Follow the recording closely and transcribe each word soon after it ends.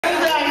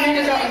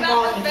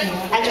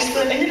I just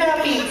ended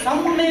up being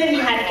some woman.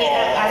 You had to get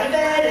up out of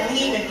bed and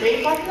leave at 3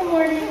 o'clock in the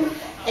morning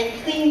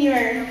and clean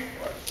your...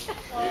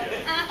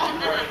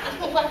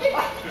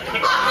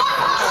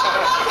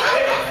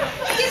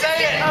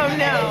 Oh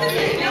no.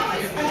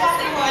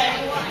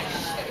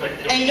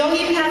 And you don't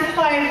even have to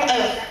fire...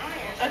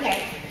 Oh,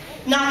 okay.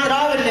 Not that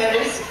I would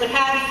notice, but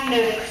have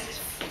noticed.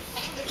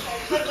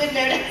 What would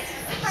notice?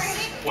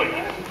 Wait,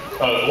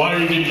 why are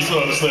you getting so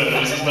upset?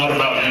 This is not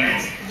about you.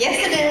 Yes,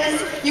 it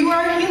is. You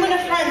are a human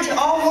affront to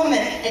all women,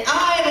 and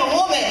I am a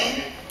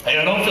woman. Hey,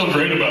 I don't feel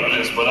great about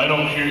this, but I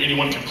don't hear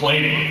anyone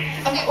complaining.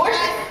 Of course.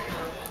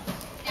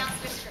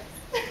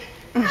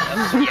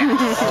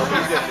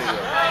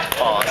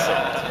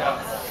 Awesome.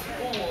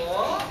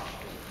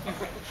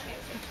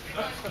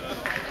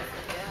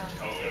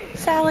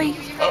 Sally.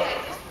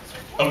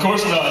 Of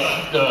course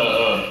not.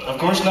 Of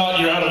course not.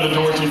 You're out of the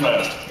door too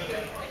fast.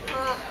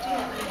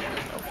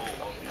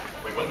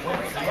 Wait, what?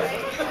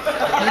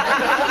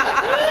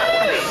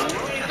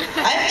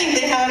 I think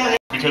they have...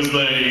 Because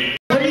they...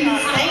 What are you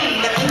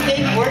saying? That they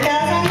fake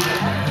orgasm?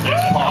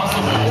 It's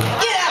possible.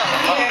 Get out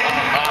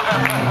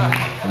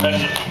of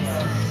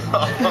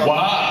here!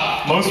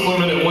 Why? Most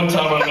women at one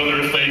time or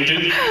another have faked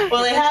it.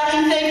 Well, they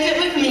haven't faked it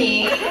with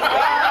me.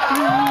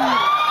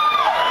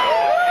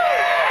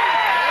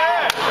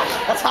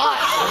 That's hot.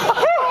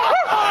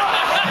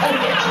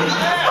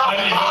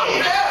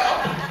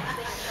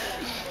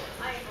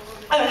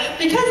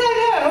 Because I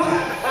know.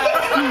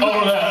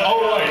 Oh,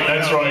 right,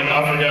 that's right. I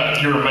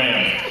forgot. You're a man.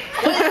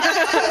 What is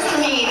that supposed to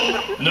mean?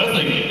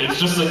 Nothing. It's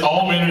just that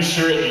all men are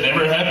sure it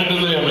never happened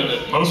to them, and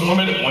that most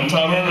women at one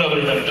time or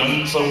another have done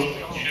it, so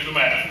you do the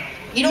math.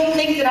 You don't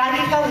think that I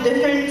can tell the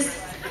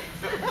difference?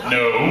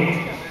 No.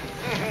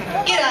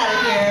 Get out of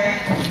here.